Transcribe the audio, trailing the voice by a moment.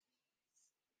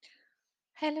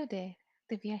Hello there,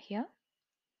 Divya here.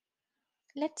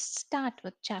 Let's start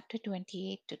with chapter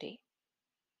 28 today.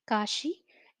 Kashi,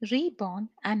 Reborn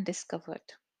and Discovered.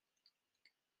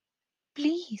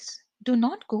 Please do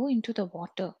not go into the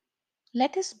water.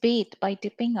 Let us bathe by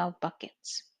dipping our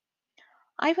buckets.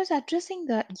 I was addressing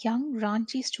the young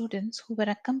Ranchi students who were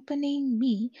accompanying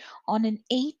me on an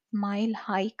 8-mile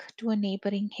hike to a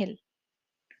neighboring hill.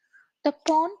 The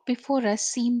pond before us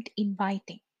seemed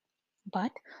inviting,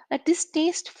 but a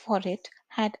distaste for it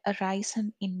had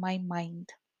arisen in my mind.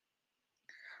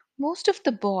 Most of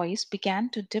the boys began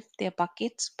to dip their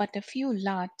buckets, but a few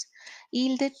lads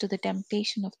yielded to the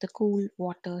temptation of the cool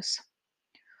waters.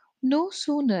 No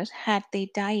sooner had they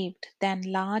dived than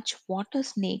large water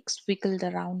snakes wiggled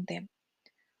around them.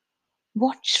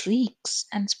 What shrieks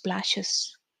and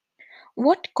splashes!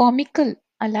 What comical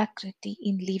alacrity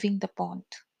in leaving the pond!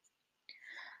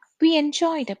 We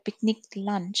enjoyed a picnic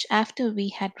lunch after we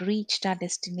had reached our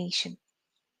destination.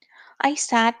 I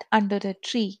sat under a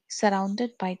tree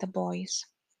surrounded by the boys.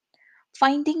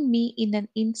 Finding me in an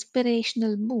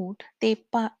inspirational mood, they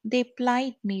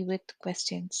plied me with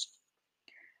questions.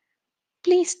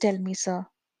 Please tell me, sir,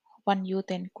 one youth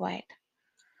inquired,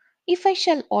 if I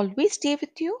shall always stay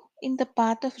with you in the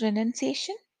path of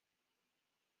renunciation?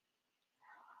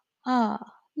 Ah,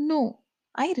 no,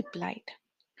 I replied.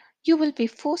 You will be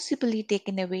forcibly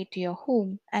taken away to your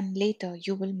home and later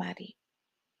you will marry.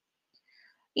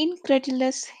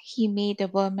 Incredulous, he made a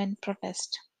vehement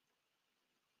protest.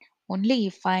 Only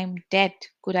if I am dead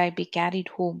could I be carried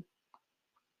home.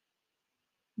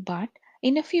 But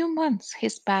in a few months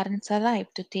his parents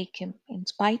arrived to take him. In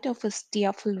spite of his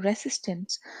tearful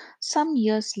resistance, some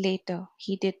years later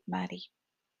he did marry.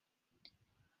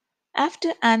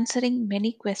 After answering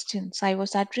many questions, I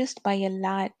was addressed by a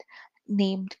lad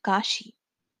named Kashi.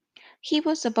 He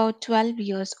was about 12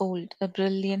 years old, a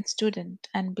brilliant student,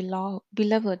 and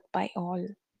beloved by all.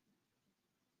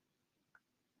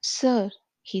 Sir,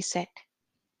 he said,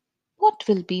 what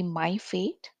will be my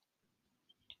fate?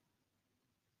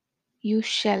 You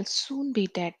shall soon be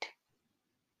dead.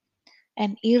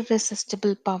 An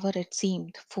irresistible power, it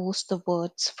seemed, forced the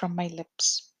words from my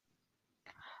lips.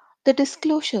 The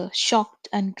disclosure shocked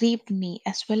and grieved me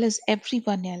as well as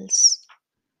everyone else.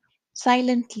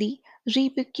 Silently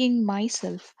rebuking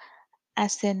myself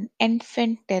as an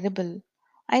infant terrible,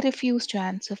 I refused to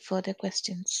answer further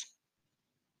questions.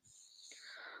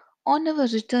 On our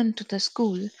return to the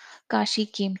school, Kashi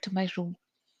came to my room.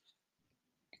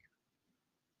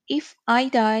 If I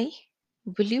die,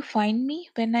 will you find me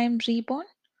when I am reborn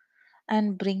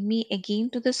and bring me again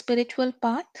to the spiritual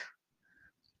path?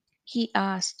 He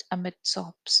asked amid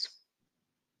sobs.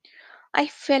 I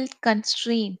felt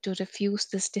constrained to refuse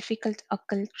this difficult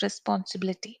occult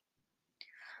responsibility.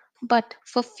 But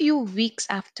for few weeks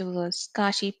afterwards,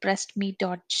 Kashi pressed me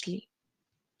doggedly.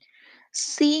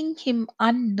 Seeing him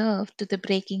unnerved to the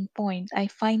breaking point, I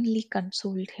finally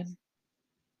consoled him.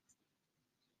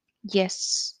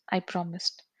 Yes, I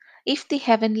promised. If the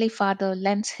Heavenly Father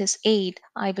lends his aid,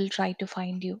 I will try to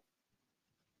find you.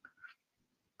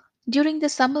 During the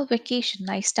summer vacation,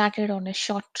 I started on a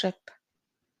short trip.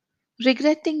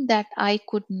 Regretting that I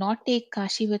could not take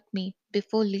Kashi with me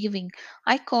before leaving,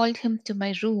 I called him to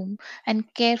my room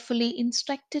and carefully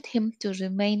instructed him to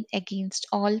remain against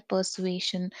all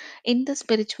persuasion in the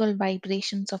spiritual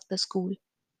vibrations of the school.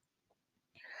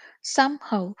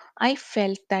 Somehow, I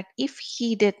felt that if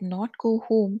he did not go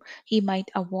home, he might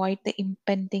avoid the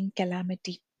impending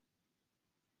calamity.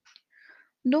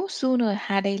 No sooner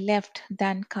had I left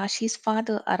than Kashi's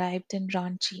father arrived in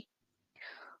Ranchi.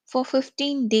 For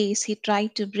 15 days, he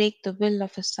tried to break the will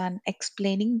of his son,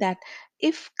 explaining that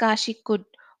if Kashi could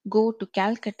go to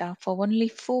Calcutta for only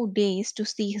 4 days to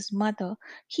see his mother,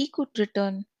 he could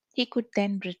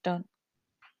then return.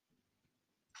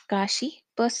 Kashi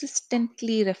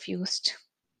persistently refused.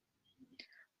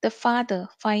 The father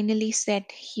finally said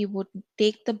he would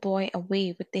take the boy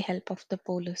away with the help of the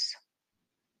police.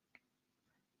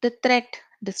 The threat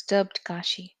disturbed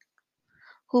Kashi,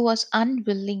 who was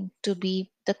unwilling to be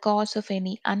the cause of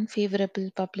any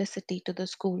unfavorable publicity to the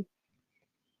school.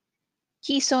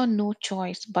 He saw no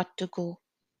choice but to go.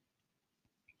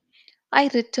 I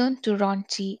returned to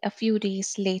Ranchi a few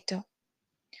days later.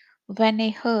 When I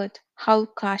heard how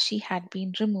Kashi had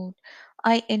been removed,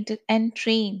 I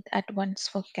entrained at once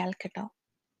for Calcutta.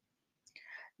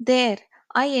 There,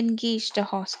 I engaged a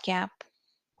horse cab.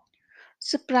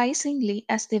 Surprisingly,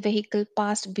 as the vehicle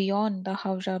passed beyond the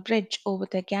Howrah Bridge over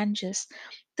the Ganges,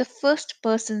 the first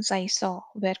persons I saw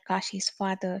were Kashi's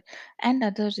father and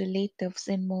other relatives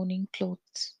in mourning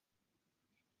clothes.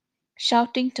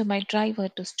 Shouting to my driver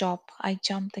to stop, I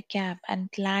jumped the cab and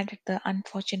glared at the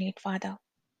unfortunate father.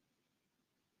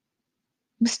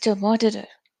 Mr. Murderer,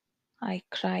 I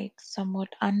cried somewhat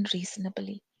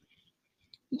unreasonably.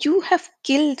 You have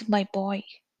killed my boy.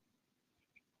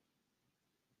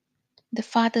 The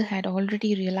father had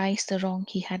already realized the wrong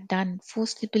he had done,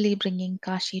 forcibly bringing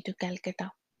Kashi to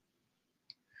Calcutta.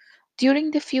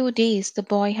 During the few days the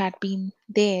boy had been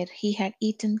there, he had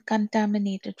eaten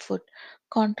contaminated food,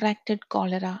 contracted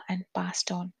cholera, and passed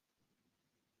on.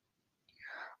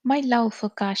 My love for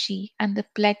Kashi and the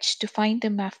pledge to find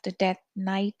him after death,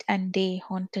 night and day,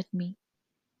 haunted me.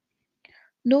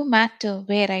 No matter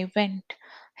where I went,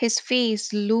 his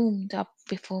face loomed up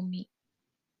before me.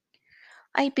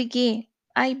 I began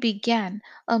I began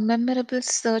a memorable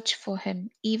search for him,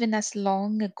 even as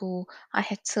long ago I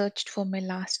had searched for my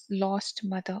last lost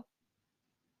mother.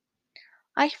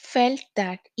 I felt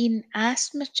that in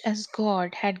as much as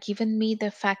God had given me the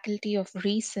faculty of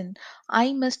reason,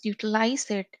 I must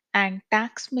utilize it and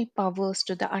tax my powers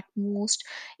to the utmost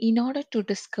in order to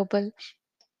discover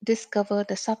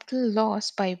the subtle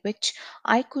laws by which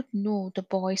I could know the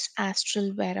boy's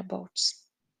astral whereabouts.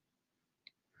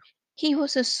 He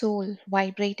was a soul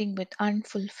vibrating with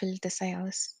unfulfilled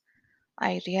desires,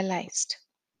 I realized.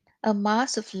 A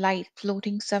mass of light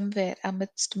floating somewhere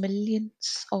amidst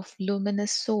millions of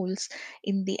luminous souls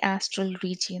in the astral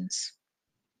regions.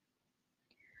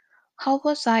 How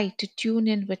was I to tune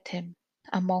in with him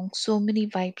among so many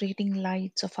vibrating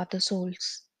lights of other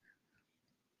souls?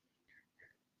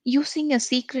 Using a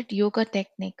secret yoga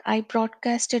technique, I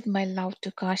broadcasted my love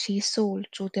to Kashi's soul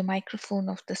through the microphone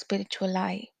of the spiritual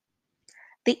eye,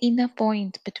 the inner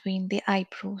point between the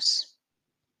eyebrows.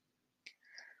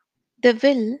 The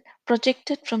will,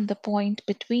 projected from the point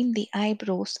between the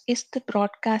eyebrows, is the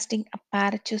broadcasting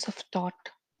apparatus of thought.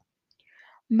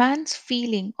 Man's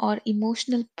feeling or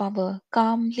emotional power,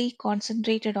 calmly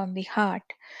concentrated on the heart,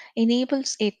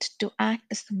 enables it to act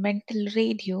as the mental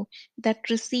radio that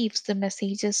receives the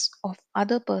messages of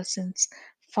other persons,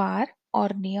 far or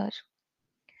near.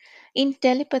 In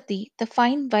telepathy, the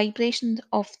fine vibrations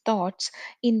of thoughts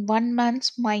in one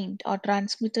man's mind are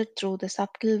transmitted through the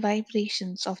subtle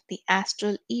vibrations of the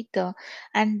astral ether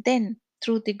and then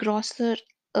through the grosser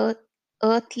earth,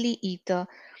 earthly ether,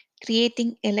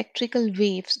 creating electrical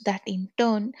waves that in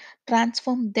turn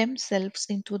transform themselves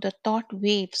into the thought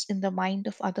waves in the mind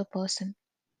of other person.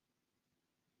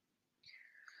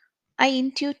 I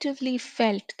intuitively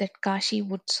felt that Kashi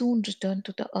would soon return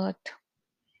to the earth,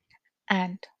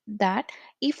 and that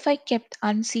if I kept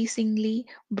unceasingly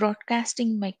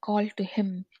broadcasting my call to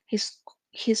him,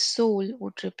 his soul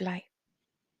would reply.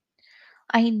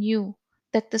 I knew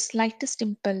that the slightest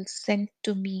impulse sent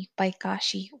to me by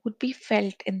Kashi would be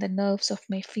felt in the nerves of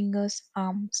my fingers,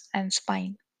 arms, and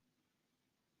spine.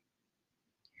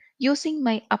 Using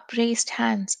my upraised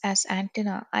hands as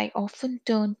antenna, I often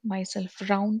turned myself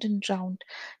round and round,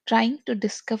 trying to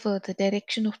discover the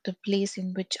direction of the place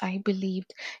in which I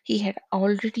believed he had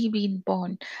already been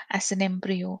born as an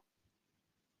embryo.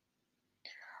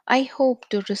 I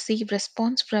hoped to receive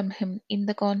response from him in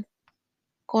the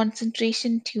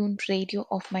concentration tuned radio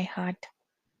of my heart.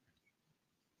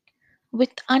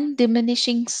 With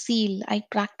undiminishing zeal, I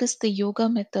practiced the yoga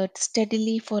method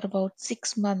steadily for about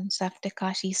 6 months after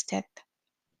Kashi's death.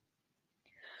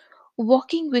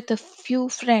 Walking with a few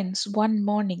friends one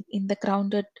morning in the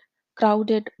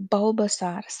crowded Bow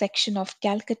Bazaar section of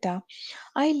Calcutta,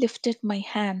 I lifted my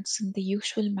hands in the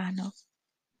usual manner.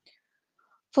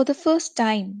 For the first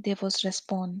time, there was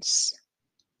response.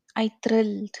 I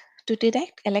thrilled to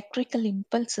detect electrical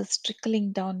impulses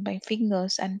trickling down my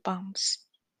fingers and palms.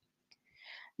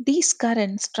 These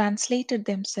currents translated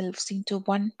themselves into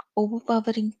one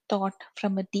overpowering thought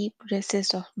from a deep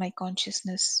recess of my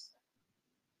consciousness.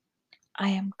 I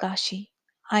am Kashi.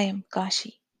 I am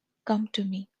Kashi. Come to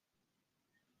me.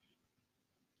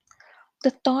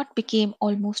 The thought became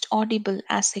almost audible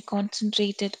as I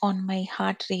concentrated on my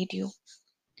heart radio.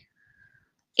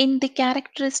 In the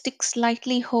characteristic,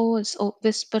 slightly hoarse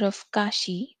whisper of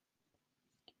Kashi,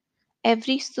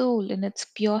 every soul in its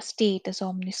pure state is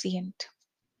omniscient.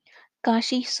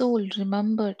 Kashi's soul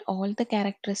remembered all the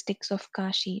characteristics of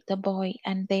Kashi, the boy,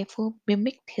 and therefore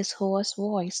mimicked his hoarse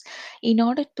voice in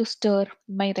order to stir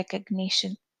my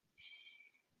recognition.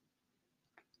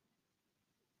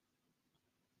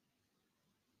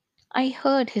 I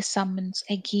heard his summons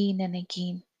again and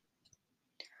again.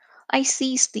 I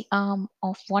seized the arm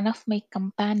of one of my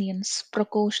companions,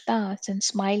 Prakosh Das, and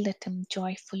smiled at him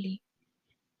joyfully.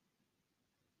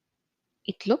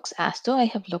 It looks as though I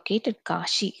have located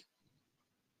Kashi.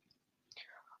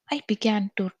 I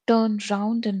began to turn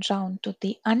round and round to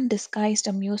the undisguised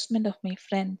amusement of my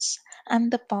friends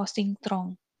and the passing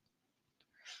throng.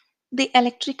 The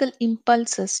electrical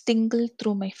impulses tingled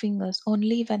through my fingers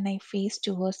only when I faced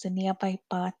towards the nearby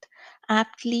path,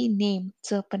 aptly named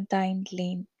Serpentine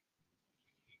Lane.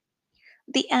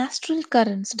 The astral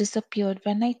currents disappeared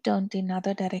when I turned in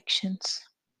other directions.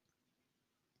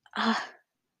 Ah!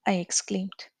 I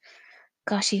exclaimed.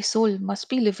 Kashi's soul must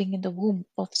be living in the womb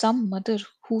of some mother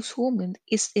whose home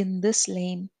is in this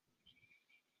lane.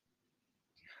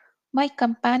 My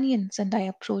companions and I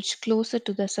approached closer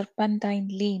to the serpentine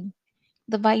lane.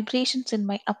 The vibrations in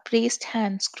my upraised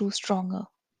hands grew stronger,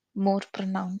 more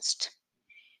pronounced.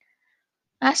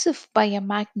 As if by a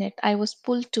magnet, I was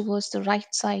pulled towards the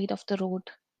right side of the road.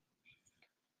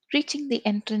 Reaching the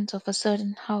entrance of a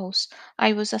certain house,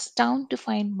 I was astounded to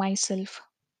find myself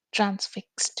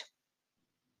transfixed.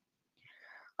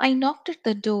 I knocked at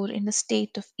the door in a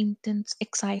state of intense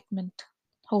excitement,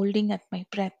 holding at my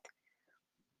breath.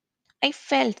 I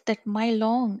felt that my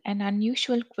long and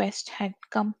unusual quest had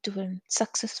come to a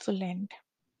successful end.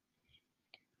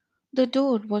 The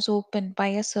door was opened by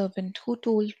a servant who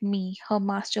told me her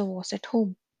master was at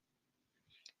home.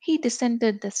 He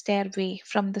descended the stairway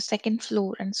from the second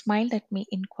floor and smiled at me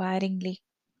inquiringly.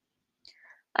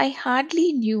 I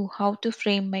hardly knew how to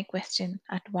frame my question,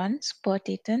 at once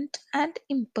pertinent and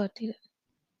impertinent.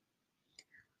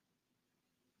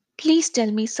 Please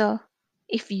tell me, sir,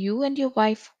 if you and your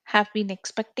wife have been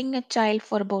expecting a child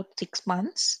for about 6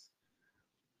 months?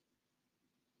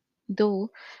 Though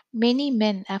many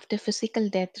men after physical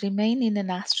death remain in an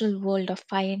astral world of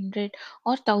 500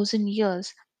 or 1000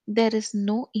 years, there is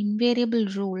no invariable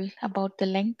rule about the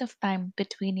length of time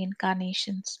between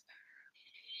incarnations.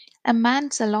 A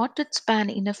man's allotted span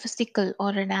in a physical or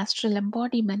an astral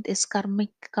embodiment is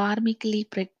karmically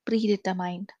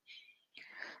predetermined.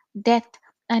 Death,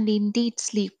 and indeed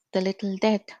sleep, the little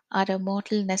death, are a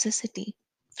mortal necessity,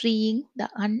 freeing the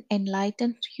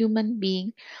unenlightened human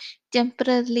being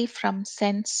temporarily from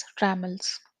sense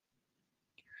trammels.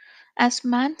 As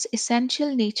man's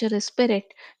essential nature is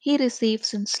spirit, he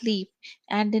receives in sleep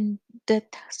and in death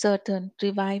certain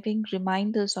reviving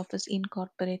reminders of his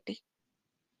incorporeity.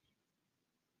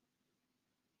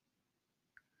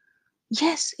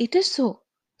 Yes, it is so.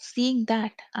 Seeing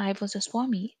that I was a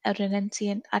Swami, a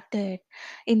renunciant attired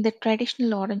in the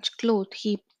traditional orange cloth,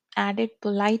 he added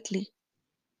politely,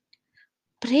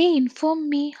 Pray inform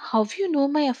me how you know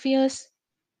my affairs.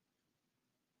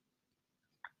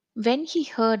 When he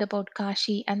heard about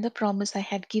Kashi and the promise I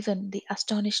had given, the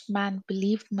astonished man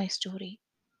believed my story.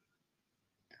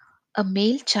 A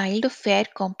male child of fair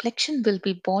complexion will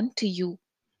be born to you,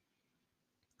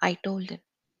 I told him.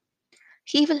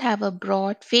 He will have a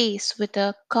broad face with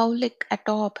a cowlick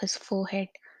atop his forehead.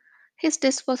 His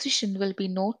disposition will be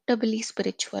notably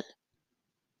spiritual.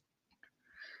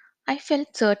 I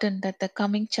felt certain that the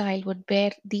coming child would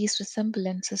bear these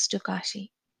resemblances to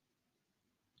Kashi.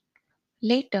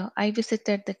 Later, I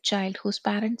visited the child whose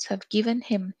parents have given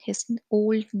him his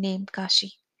old name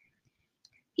Kashi.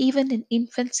 Even in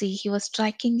infancy, he was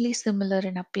strikingly similar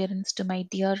in appearance to my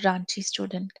dear Ranchi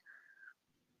student.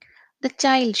 The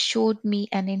child showed me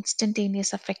an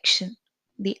instantaneous affection.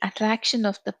 The attraction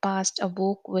of the past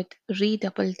awoke with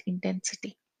redoubled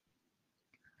intensity.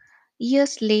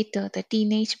 Years later, the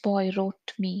teenage boy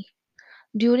wrote me.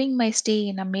 During my stay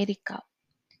in America,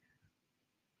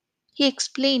 he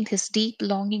explained his deep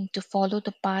longing to follow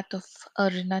the path of a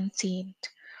renunciant.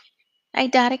 I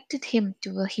directed him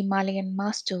to a Himalayan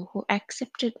master who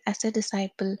accepted as a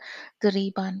disciple the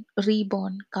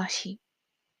reborn Kashi.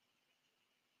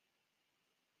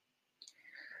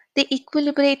 The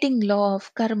equilibrating law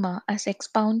of karma, as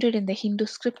expounded in the Hindu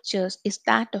scriptures, is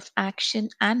that of action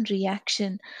and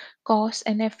reaction, cause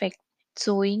and effect,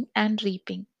 sowing and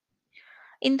reaping.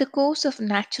 In the course of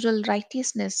natural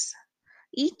righteousness,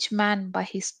 each man by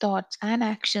his thoughts and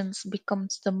actions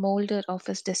becomes the molder of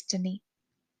his destiny.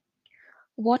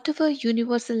 Whatever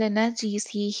universal energies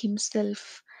he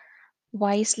himself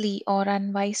wisely or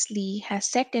unwisely has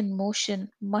set in motion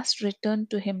must return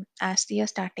to him as their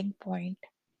starting point,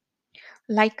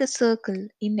 like a circle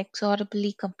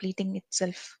inexorably completing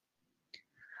itself.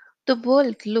 The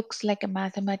world looks like a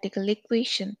mathematical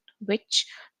equation which,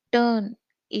 turn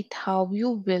it how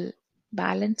you will,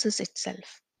 balances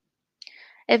itself.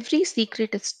 Every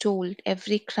secret is told,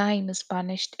 every crime is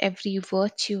punished, every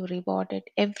virtue rewarded,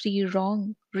 every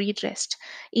wrong redressed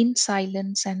in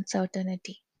silence and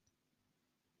certainty.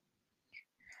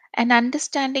 An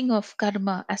understanding of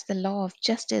karma as the law of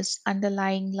justice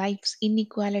underlying life's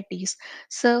inequalities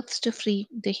serves to free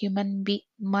the human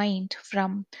mind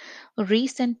from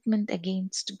resentment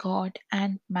against God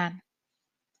and man.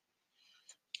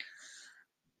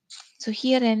 So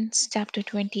here ends chapter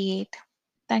 28.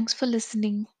 Thanks for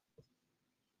listening.